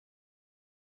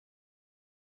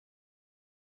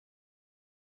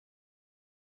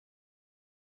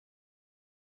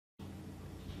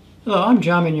Hello, I'm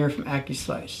John here from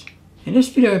Accu-Slice. In this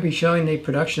video I'll be showing the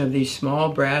production of these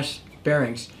small brass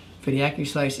bearings for the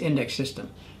Accu-Slice Index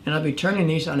system, and I'll be turning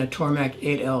these on a Tormach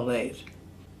 8L lathe.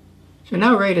 So we're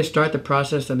now ready to start the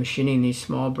process of machining these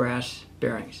small brass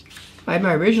bearings. I have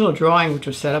my original drawing which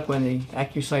was set up when the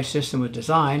Accu-Slice system was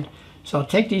designed, so I'll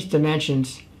take these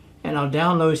dimensions and I'll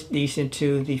download these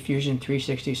into the Fusion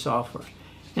 360 software.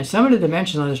 And some of the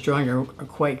dimensions on this drawing are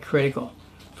quite critical.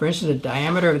 For instance, the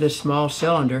diameter of this small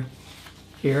cylinder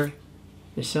here,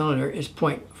 the cylinder is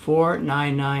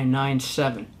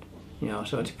 0.49997.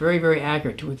 So it's very, very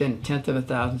accurate to within a tenth of a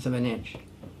thousandth of an inch.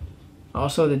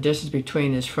 Also, the distance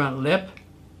between this front lip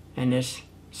and this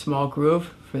small groove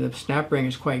for the snap ring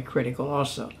is quite critical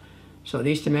also. So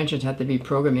these dimensions have to be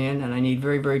programmed in, and I need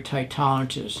very, very tight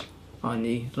tolerances on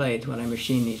the lathe when I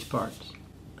machine these parts.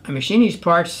 I machine these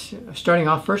parts, starting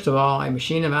off, first of all, I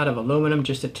machine them out of aluminum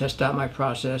just to test out my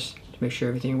process to make sure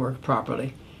everything worked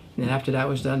properly. And then after that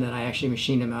was done, then I actually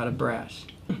machine them out of brass.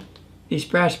 These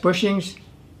brass bushings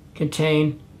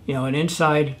contain, an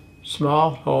inside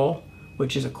small hole,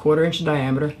 which is a 1/4 inch in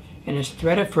diameter, and is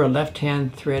threaded for a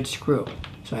left-hand thread screw.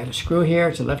 So I have a screw here,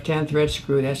 it's a left-hand thread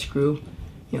screw. That screw,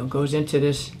 goes into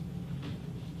this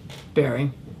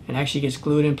bearing and actually gets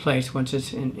glued in place once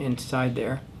it's inside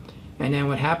there. And then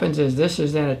what happens is this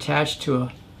is then attached to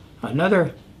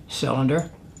another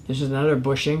cylinder. This is another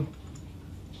bushing,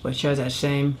 which has that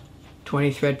same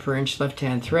 20 thread per inch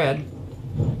left-hand thread.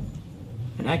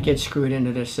 And that gets screwed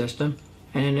into this system.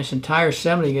 And then this entire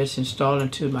assembly gets installed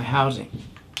into my housing.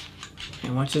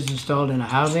 And once it's installed in a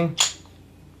housing,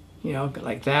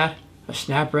 like that, a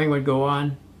snap ring would go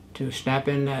on to snap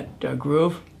in that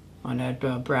groove on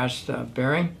that brass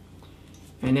bearing.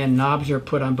 And then knobs are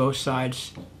put on both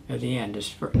sides at the end.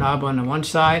 This knob on the one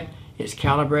side is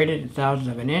calibrated at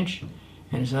thousandths of an inch,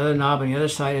 and this other knob on the other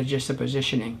side is just a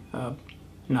positioning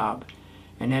knob.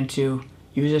 And then to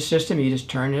use this system, you just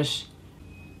turn this,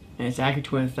 and it's accurate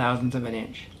to a thousandth of an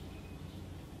inch.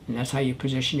 And that's how you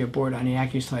position your board on the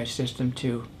Accu-Slice system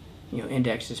to,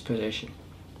 index its position.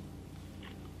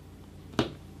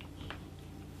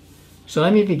 So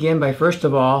let me begin by first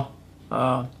of all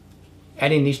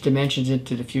adding these dimensions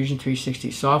into the Fusion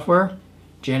 360 software,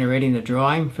 generating the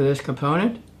drawing for this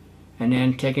component, and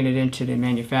then taking it into the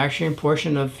manufacturing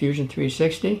portion of Fusion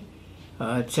 360,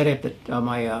 setting up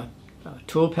my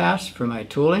tool paths for my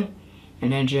tooling,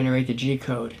 and then generate the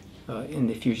G-code in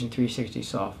the Fusion 360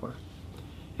 software.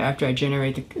 After I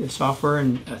generate the software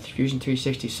in Fusion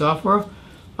 360 software,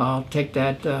 I'll take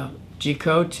that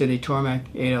G-code to the Tormach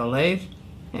 8L lathe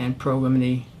and program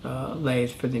the lathe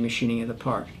for the machining of the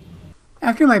part.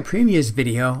 After my previous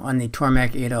video on the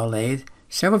Tormach 8L lathe,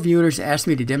 several viewers asked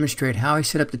me to demonstrate how I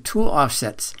set up the tool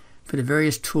offsets for the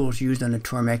various tools used on the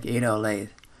Tormach 8L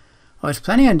lathe. I was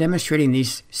planning on demonstrating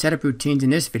these setup routines in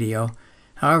this video,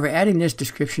 however adding this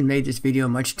description made this video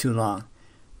much too long.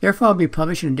 Therefore I'll be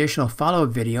publishing an additional follow-up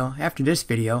video after this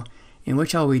video in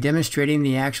which I'll be demonstrating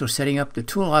the actual setting up the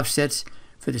tool offsets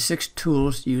for the 6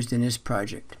 tools used in this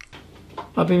project.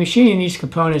 I'll be machining these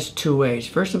components 2 ways.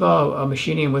 First of all, I'll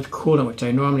machining them with coolant, which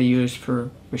I normally use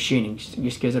for machining. It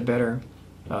just gives a better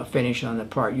finish on the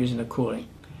part using the cooling.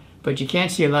 But you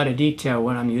can't see a lot of detail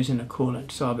when I'm using the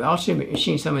coolant. So I'll also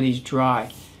machine some of these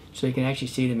dry so you can actually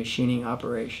see the machining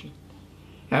operation.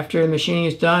 After the machining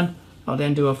is done, I'll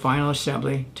then do a final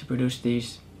assembly to produce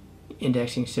these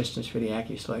indexing systems for the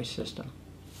Accu-Slice system.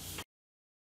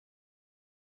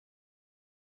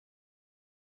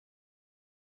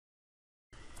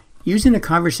 Using the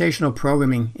conversational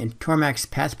programming in Tormach's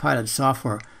PathPilot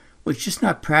software was just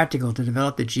not practical to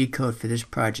develop the G-code for this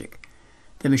project.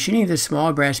 The machining of this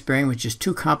small brass bearing was just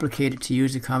too complicated to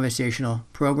use the conversational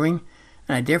programming,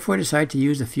 and I therefore decided to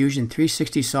use the Fusion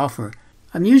 360 software.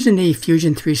 I'm using the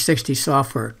Fusion 360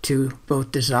 software to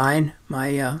both design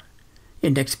my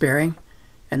index bearing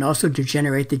and also to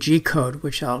generate the G-code,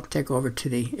 which I'll take over to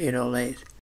the 8L lathe.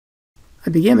 I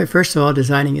began by first of all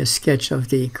designing a sketch of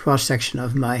the cross-section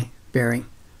of my bearing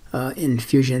in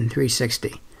Fusion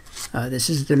 360. This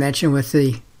is the dimension with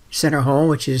the center hole,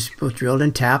 which is both drilled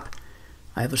and tapped.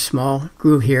 I have a small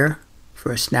groove here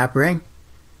for a snap ring,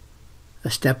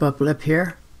 a step-up lip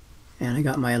here, and I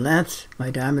got my length, my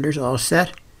diameters all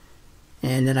set,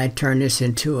 and then I turn this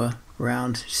into a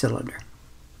round cylinder.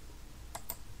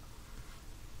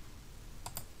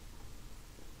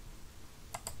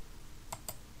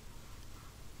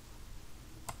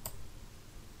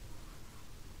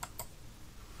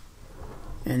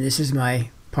 And this is my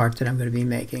part that I'm going to be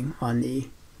making on the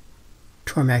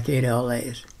Tormach 8L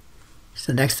lathe.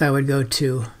 So next I would go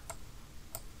to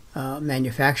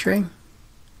manufacturing,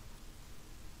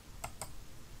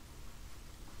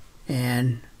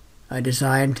 and I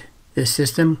designed this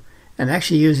system. I'm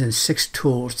actually using 6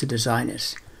 tools to design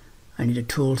this. I need a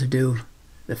tool to do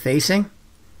the facing,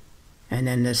 and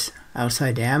then this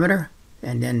outside diameter,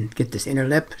 and then get this inner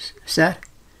lip set,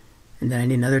 and then I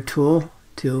need another tool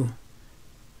to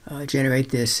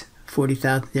generate this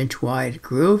 40,000th inch wide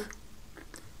groove.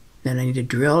 Then I need to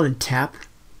drill and tap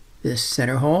this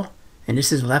center hole, and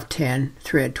this is left hand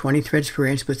thread, 20 threads per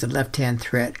inch with the left hand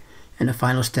thread, and the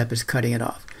final step is cutting it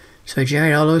off. So I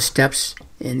generate all those steps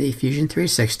in the Fusion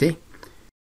 360.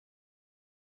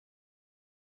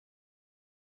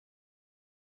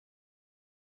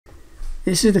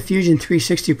 This is the Fusion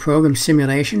 360 program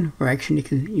simulation, where actually you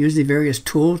can use the various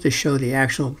tools to show the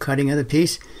actual cutting of the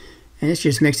piece, and this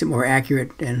just makes it more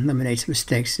accurate and eliminates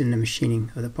mistakes in the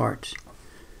machining of the parts.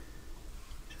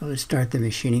 So let's start the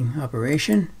machining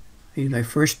operation. I use my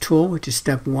first tool, which is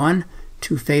step 1,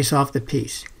 to face off the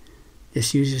piece.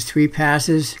 This uses 3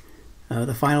 passes,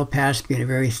 the final pass being a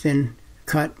very thin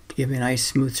cut to give me a nice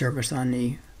smooth surface on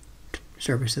the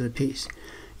surface of the piece.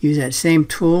 Use that same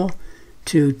tool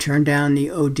to turn down the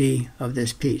OD of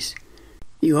this piece.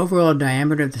 The overall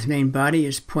diameter of this main body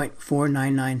is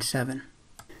 0.4997,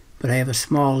 but I have a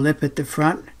small lip at the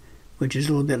front, which is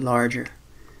a little bit larger.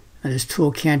 Now, this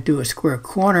tool can't do a square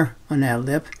corner on that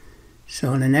lip,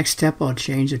 so in the next step I'll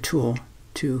change the tool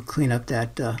to clean up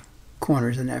that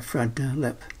corners in that front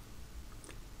lip.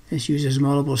 This uses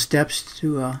multiple steps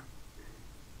to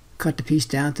cut the piece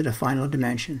down to the final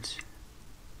dimensions.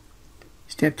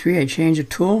 Step 3, I change the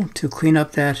tool to clean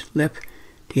up that lip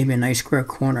to give me a nice square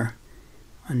corner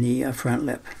on the front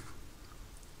lip.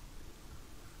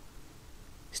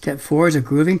 Step 4 is a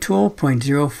grooving tool,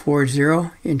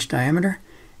 0.040 inch diameter,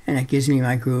 and it gives me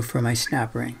my groove for my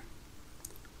snap ring.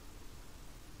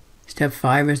 Step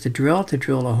 5 is the drill to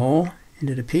drill a hole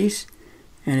into the piece,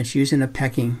 and it's using a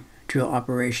pecking drill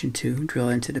operation to drill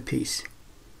into the piece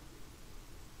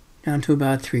down to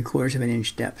about 3/4 of an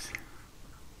inch depth.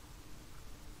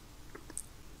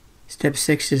 Step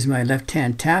 6 is my left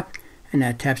hand tap, and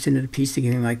that taps into the piece to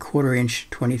give me my 1/4 inch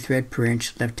 20 thread per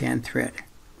inch left hand thread.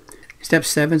 Step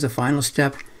 7 is the final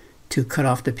step to cut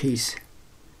off the piece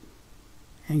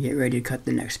and get ready to cut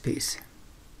the next piece.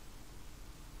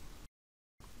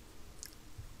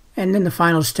 And then the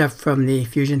final step from the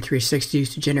Fusion 360 is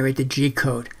to generate the G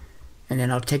code, and then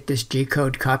I'll take this G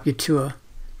code, copy it to a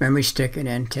memory stick, and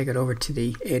then take it over to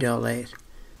the 8L lathe.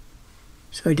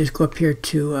 So I just go up here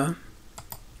to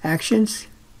Actions,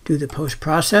 do the post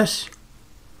process,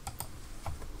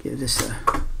 give this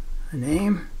a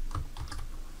name.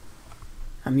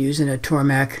 I'm using a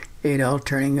Tormach 8L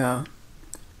turning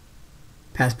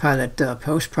Path Pilot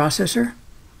post processor,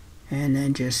 and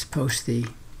then just post the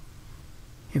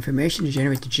information to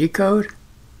generate the G code.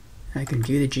 I can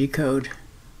view the G code,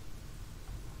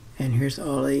 and here's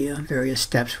all the various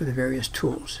steps for the various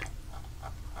tools.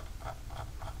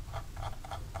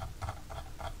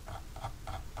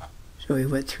 So we've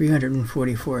got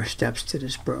 344 steps to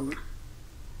this program.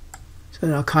 So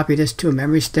then I'll copy this to a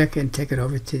memory stick and take it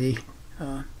over to the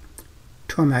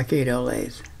Tormach 8L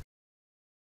lathe.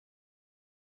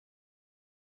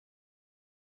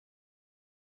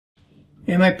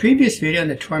 In my previous video on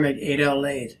the Tormach 8L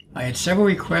lathe, I had several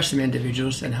requests from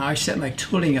individuals on how I set my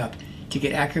tooling up to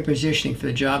get accurate positioning for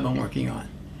the job I'm working on.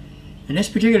 In this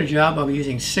particular job, I'll be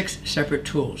using 6 separate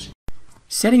tools.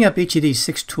 Setting up each of these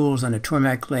 6 tools on the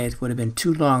Tormach lathe would have been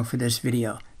too long for this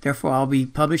video. Therefore, I'll be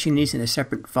publishing these in a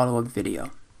separate follow-up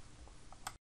video.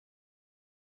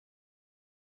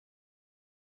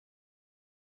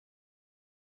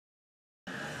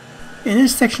 In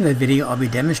this section of the video, I'll be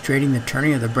demonstrating the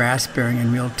turning of the brass bearing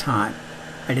in real time.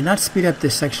 I did not speed up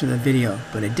this section of the video,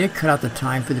 but I did cut out the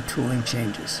time for the tooling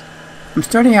changes. I'm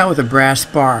starting out with a brass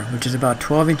bar, which is about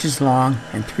 12 inches long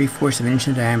and 3/4 of an inch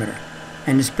in diameter.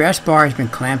 And this brass bar has been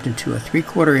clamped into a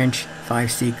 3/4 inch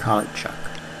 5C collet chuck.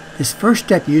 This first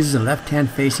step uses a left-hand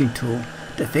facing tool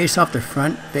to face off the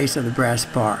front face of the brass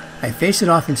bar. I face it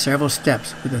off in several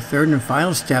steps, with the third and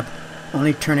final step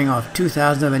only turning off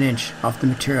 0.002 of an inch off the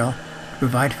material to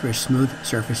provide for a smooth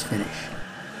surface finish.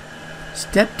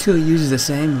 Step 2 uses the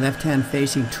same left-hand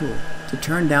facing tool to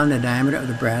turn down the diameter of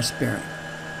the brass bearing.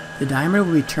 The diameter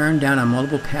will be turned down on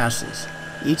multiple passes,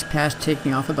 each pass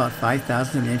taking off about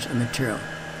 0.005 of an inch of material.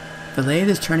 The lathe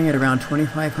is turning at around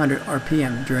 2500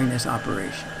 RPM during this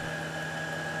operation.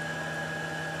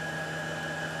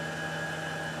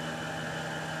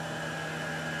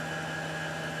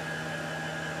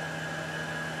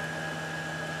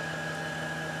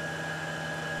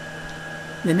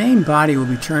 The main body will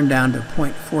be turned down to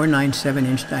 0.497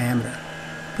 inch diameter,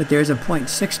 but there is a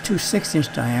 0.626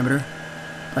 inch diameter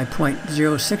by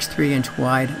 0.063 inch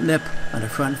wide lip on the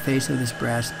front face of this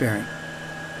brass bearing.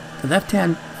 The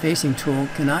left-hand facing tool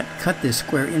cannot cut this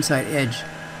square inside edge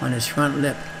on this front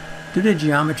lip due to the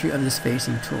geometry of this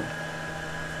facing tool.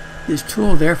 This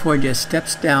tool therefore just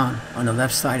steps down on the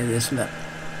left side of this lip.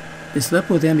 This lip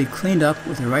will then be cleaned up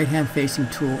with the right-hand facing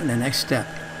tool in the next step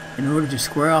in order to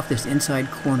square off this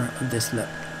inside corner of this lip.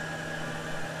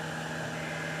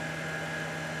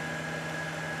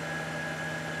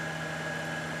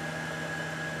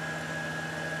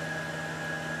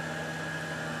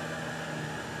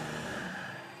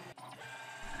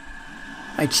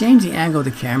 I changed the angle of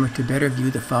the camera to better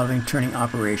view the following turning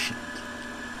operations.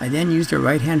 I then used the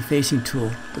right-hand facing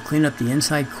tool to clean up the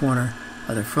inside corner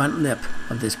of the front lip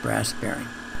of this brass bearing,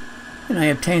 and I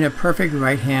obtained a perfect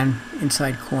right-hand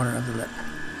inside corner of the lip.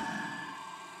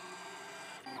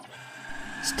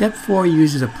 Step 4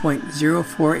 uses a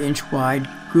 0.04 inch wide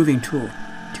grooving tool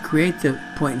to create the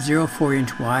 0.04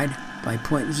 inch wide by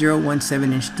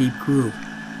 0.017 inch deep groove,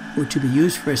 which will be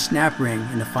used for a snap ring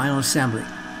in the final assembly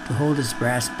to hold this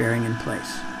brass bearing in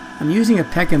place. I'm using a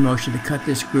pecking motion to cut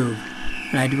this groove,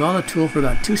 and I dwell the tool for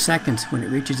about 2 seconds when it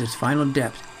reaches its final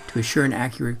depth to assure an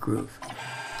accurate groove.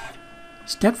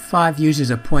 Step 5 uses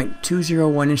a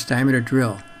 0.201 inch diameter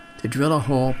drill to drill a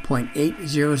hole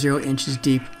 0.800 inches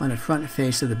deep on the front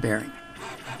face of the bearing.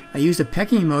 I used a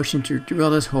pecking motion to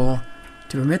drill this hole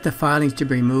to permit the filings to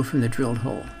be removed from the drilled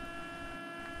hole.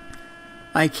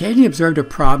 I occasionally observed a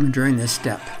problem during this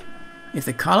step. If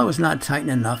the collet was not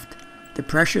tightened enough, the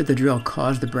pressure of the drill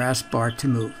caused the brass bar to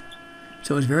move.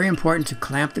 So it was very important to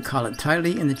clamp the collet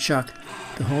tightly in the chuck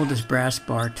to hold this brass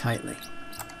bar tightly.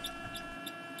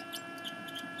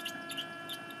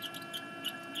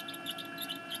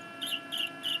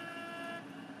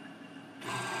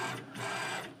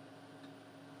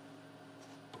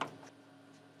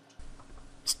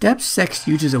 Step 6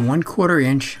 uses a 1/4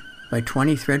 inch by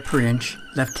 20 thread per inch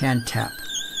left-hand tap.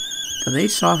 The Lathe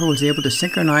software was able to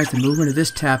synchronize the movement of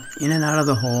this tap in and out of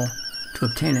the hole to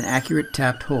obtain an accurate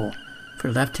tapped hole for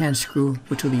the left-hand screw,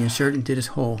 which will be inserted into this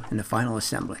hole in the final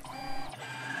assembly.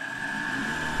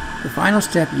 The final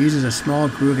step uses a small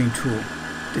grooving tool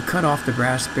to cut off the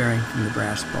brass bearing from the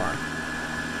brass bar.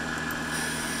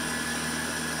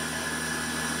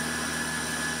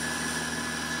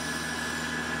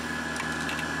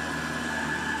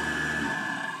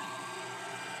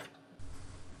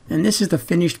 And this is the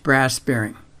finished brass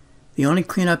bearing. The only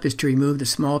cleanup is to remove the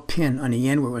small pin on the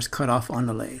end where it was cut off on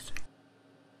the lathe.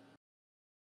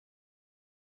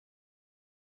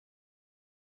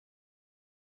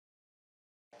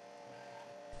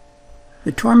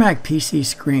 The Tormach PC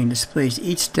screen displays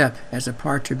each step as the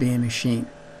parts are being machined.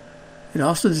 It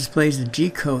also displays the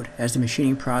G-code as the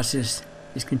machining process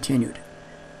is continued.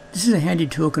 This is a handy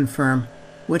tool to confirm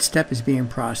what step is being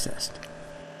processed.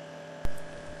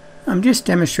 I'm just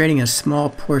demonstrating a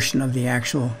small portion of the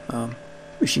actual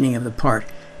machining of the part,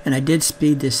 and I did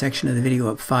speed this section of the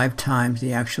video up 5 times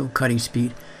the actual cutting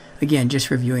speed, again just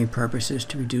for viewing purposes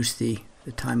to reduce the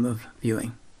time of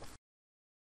viewing.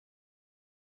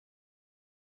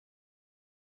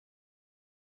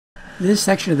 This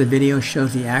section of the video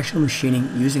shows the actual machining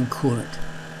using coolant.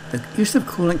 The use of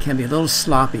coolant can be a little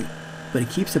sloppy, but it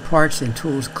keeps the parts and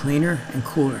tools cleaner and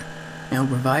cooler, and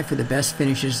will provide for the best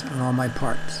finishes on all my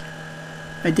parts.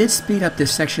 I did speed up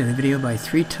this section of the video by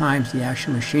 3 times the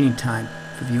actual machining time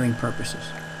for viewing purposes,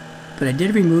 but I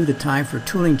did remove the time for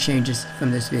tooling changes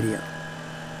from this video.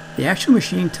 The actual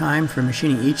machining time for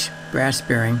machining each brass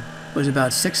bearing was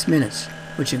about 6 minutes,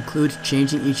 which includes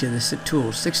changing each of the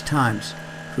tools 6 times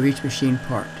for each machine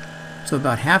part, so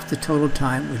about half the total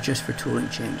time was just for tooling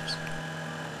changes.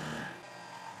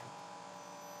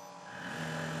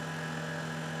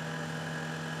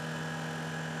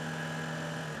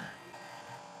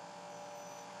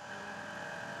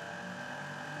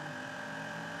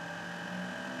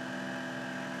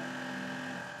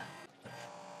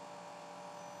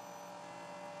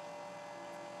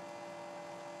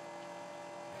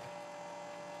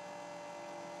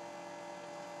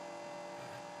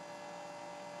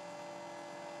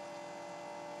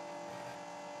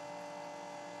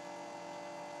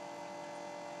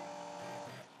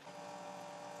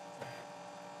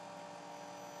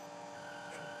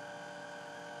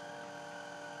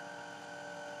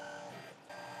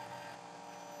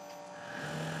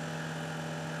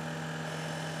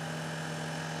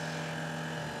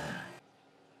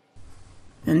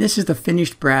 And this is the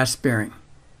finished brass bearing.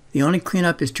 The only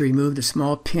cleanup is to remove the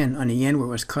small pin on the end where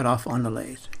it was cut off on the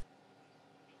lathe.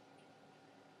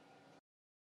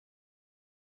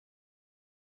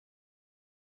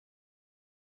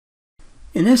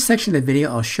 In this section of the video,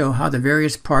 I'll show how the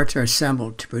various parts are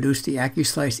assembled to produce the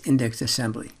Accu-Slice Indexer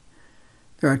Assembly.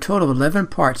 There are a total of 11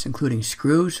 parts, including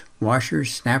screws,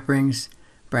 washers, snap rings,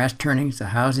 brass turnings, the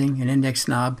housing, an index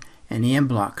knob, and the end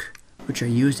block, which are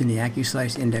used in the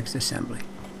Accu-Slice Indexer Assembly.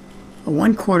 A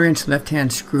 1/4 inch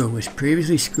left-hand screw was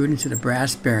previously screwed into the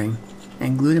brass bearing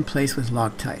and glued in place with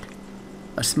Loctite.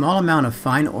 A small amount of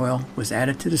fine oil was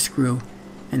added to the screw,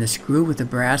 and the screw with the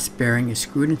brass bearing is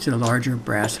screwed into the larger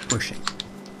brass bushing.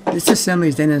 This assembly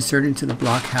is then inserted into the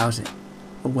block housing.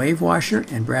 A wave washer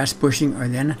and brass bushing are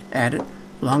then added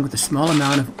along with a small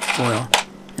amount of oil,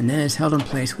 and then is held in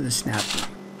place with a snap ring.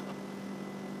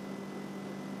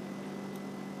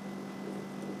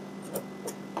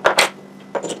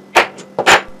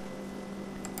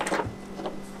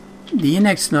 The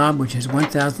index knob, which has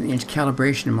 1,000 inch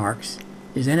calibration marks,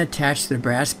 is then attached to the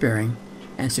brass bearing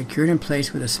and secured in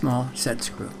place with a small set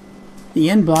screw. The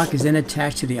end block is then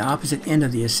attached to the opposite end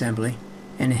of the assembly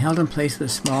and held in place with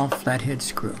a small flathead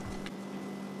screw.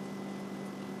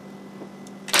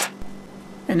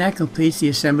 And that completes the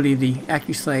assembly of the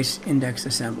Accu-Slice Indexer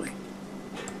Assembly.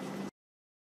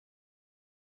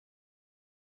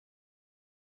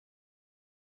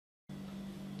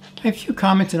 I have a few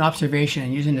comments and observations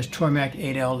on using this Tormach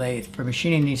 8L lathe for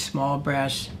machining these small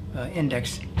brass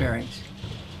index bearings.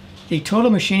 The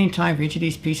total machining time for each of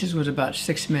these pieces was about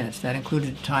 6 minutes. That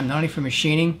included time not only for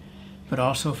machining, but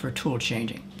also for tool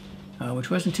changing, which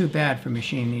wasn't too bad for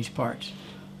machining these parts.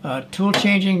 Tool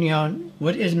changing,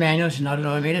 what is manual, it's not an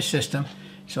automated system.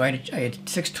 So I had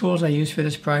 6 tools I used for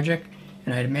this project,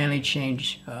 and I had to manually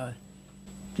change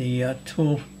the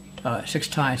tool 6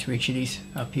 times for each of these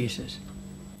pieces.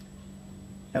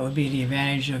 That would be the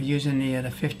advantage of using the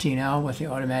 15L with the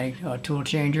automatic tool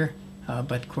changer.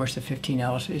 But of course the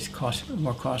 15L is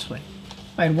more costly.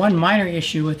 I had one minor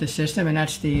issue with the system, and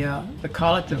that's the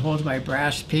collet that holds my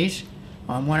brass piece.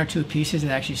 On 1 or 2 pieces it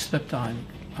actually slipped on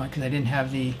because I didn't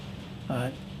have the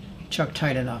chuck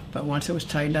tight enough. But once it was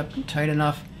tight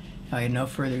enough, I had no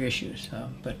further issues.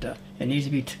 But it needs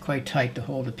to be quite tight to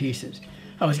hold the pieces.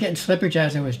 I was getting slippage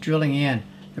as I was drilling in.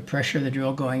 The pressure of the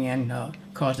drill going in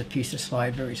caused the piece to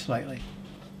slide very slightly.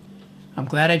 I'm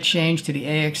glad I changed to the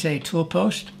AXA tool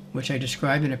post, which I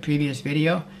described in a previous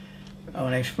video.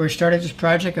 When I first started this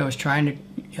project, I was trying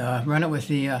to run it with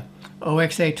the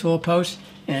OXA tool post,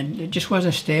 and it just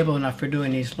wasn't stable enough for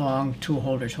doing these long tool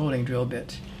holders holding drill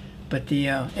bits. But the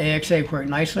AXA worked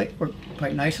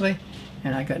quite nicely,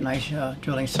 and I got nice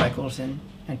drilling cycles and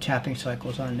tapping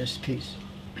cycles on this piece.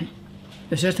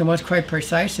 The system was quite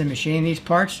precise in machining these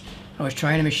parts. I was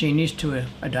trying to machine these to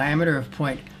a diameter of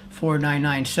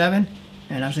 0.4997,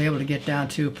 and I was able to get down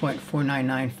to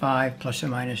 0.4995 plus or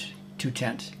minus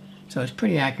 0.2. So it's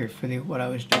pretty accurate for what I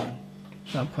was doing.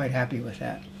 So I'm quite happy with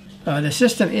that. The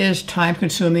system is time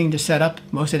consuming to set up.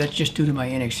 Most of that's just due to my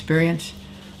inexperience.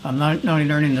 I'm not only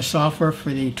learning the software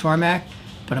for the Tormach,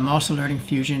 but I'm also learning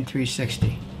Fusion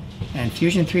 360. And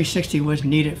Fusion 360 was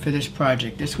needed for this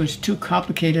project. This was too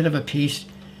complicated of a piece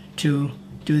to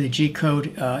do the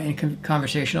G-code in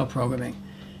conversational programming.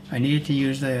 I needed to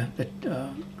use the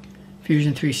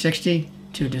Fusion 360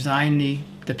 to design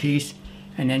the piece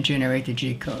and then generate the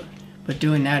G-code. But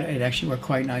doing that, it actually worked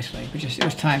quite nicely. It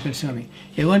was time consuming.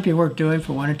 It wouldn't be worth doing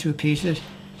for 1 or 2 pieces,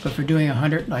 but for doing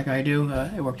 100 like I do,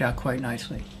 it worked out quite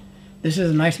nicely. This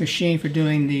is a nice machine for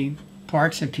doing the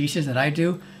parts and pieces that I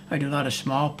do. I do a lot of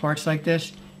small parts like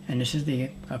this, and this is the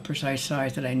precise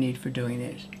size that I need for doing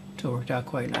this. So it worked out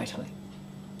quite nicely.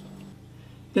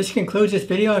 This concludes this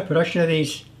video on production of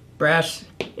these brass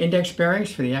index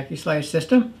bearings for the Accu-Slice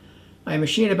system. I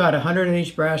machined about 100 of these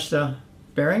brass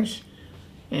bearings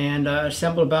and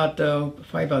assembled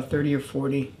probably about 30 or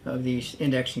 40 of these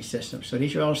indexing systems. So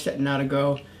these are all set now to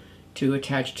go to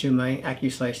attach to my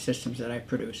Accu-Slice systems that I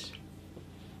produce.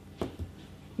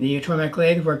 The Tormach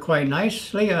lathe worked quite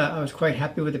nicely. I was quite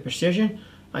happy with the precision.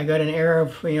 I got an error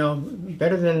of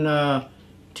better than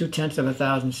 0.2 of a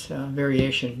thousandth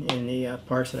variation in the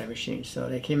parts that I machined. So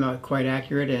they came out quite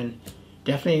accurate and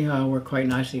definitely worked quite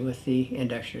nicely with the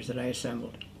indexers that I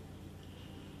assembled.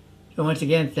 So once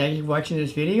again, thank you for watching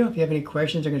this video. If you have any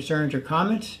questions or concerns or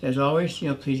comments, as always,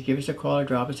 please give us a call or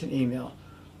drop us an email.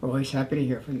 We're always happy to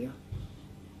hear from you.